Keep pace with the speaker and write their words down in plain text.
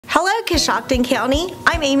Hello, Coshocton County.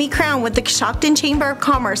 I'm Amy Crown with the Coshocton Chamber of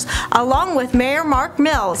Commerce, along with Mayor Mark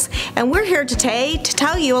Mills, and we're here today to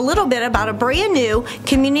tell you a little bit about a brand new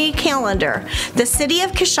community calendar. The City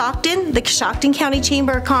of Coshocton, the Coshocton County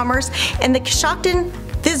Chamber of Commerce, and the Coshocton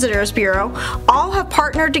Visitors Bureau all have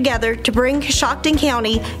partnered together to bring Coshocton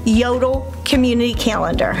County Yodel Community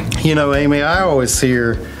Calendar. You know, Amy, I always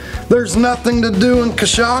hear there's nothing to do in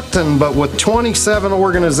Coshocton, but with 27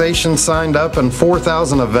 organizations signed up and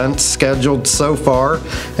 4,000 events scheduled so far,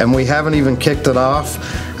 and we haven't even kicked it off,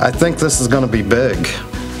 I think this is going to be big.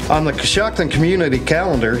 On the Coshocton Community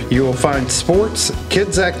Calendar, you will find sports,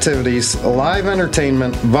 kids' activities, live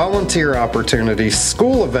entertainment, volunteer opportunities,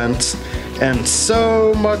 school events, and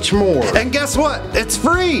so much more. And guess what? It's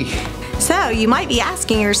free! So you might be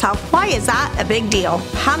asking yourself, why is that a big deal?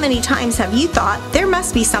 How many times have you thought there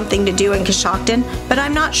must be something to do in Coshocton, but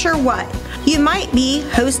I'm not sure what? You might be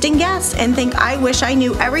hosting guests and think, I wish I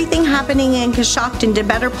knew everything happening in Coshocton to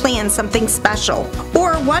better plan something special.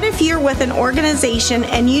 Or what if you're with an organization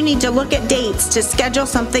and you need to look at dates to schedule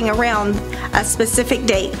something around a specific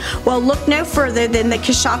date? Well, look no further than the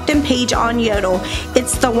Coshocton page on Yodel.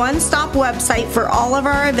 It's the one-stop website for all of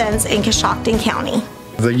our events in Coshocton County.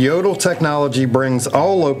 The Yodel technology brings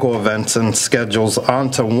all local events and schedules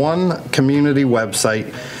onto one community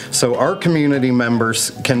website so our community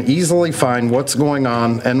members can easily find what's going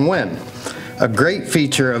on and when. A great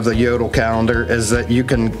feature of the Yodel calendar is that you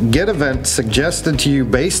can get events suggested to you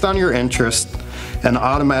based on your interest and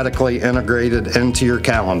automatically integrated into your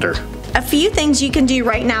calendar. A few things you can do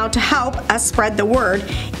right now to help us spread the word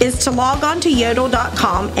is to log on to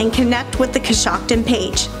yodel.com and connect with the Coshocton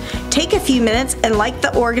page. Take a few minutes and like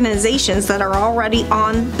the organizations that are already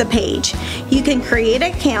on the page. You can create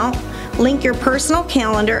an account, link your personal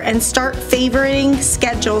calendar, and start favoriting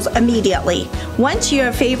schedules immediately. Once you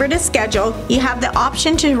have favorited a schedule, you have the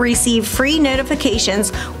option to receive free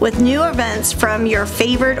notifications with new events from your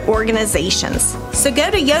favorite organizations. So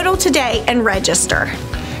go to Yodel today and register.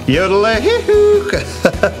 Yodel-a-hee-hoo!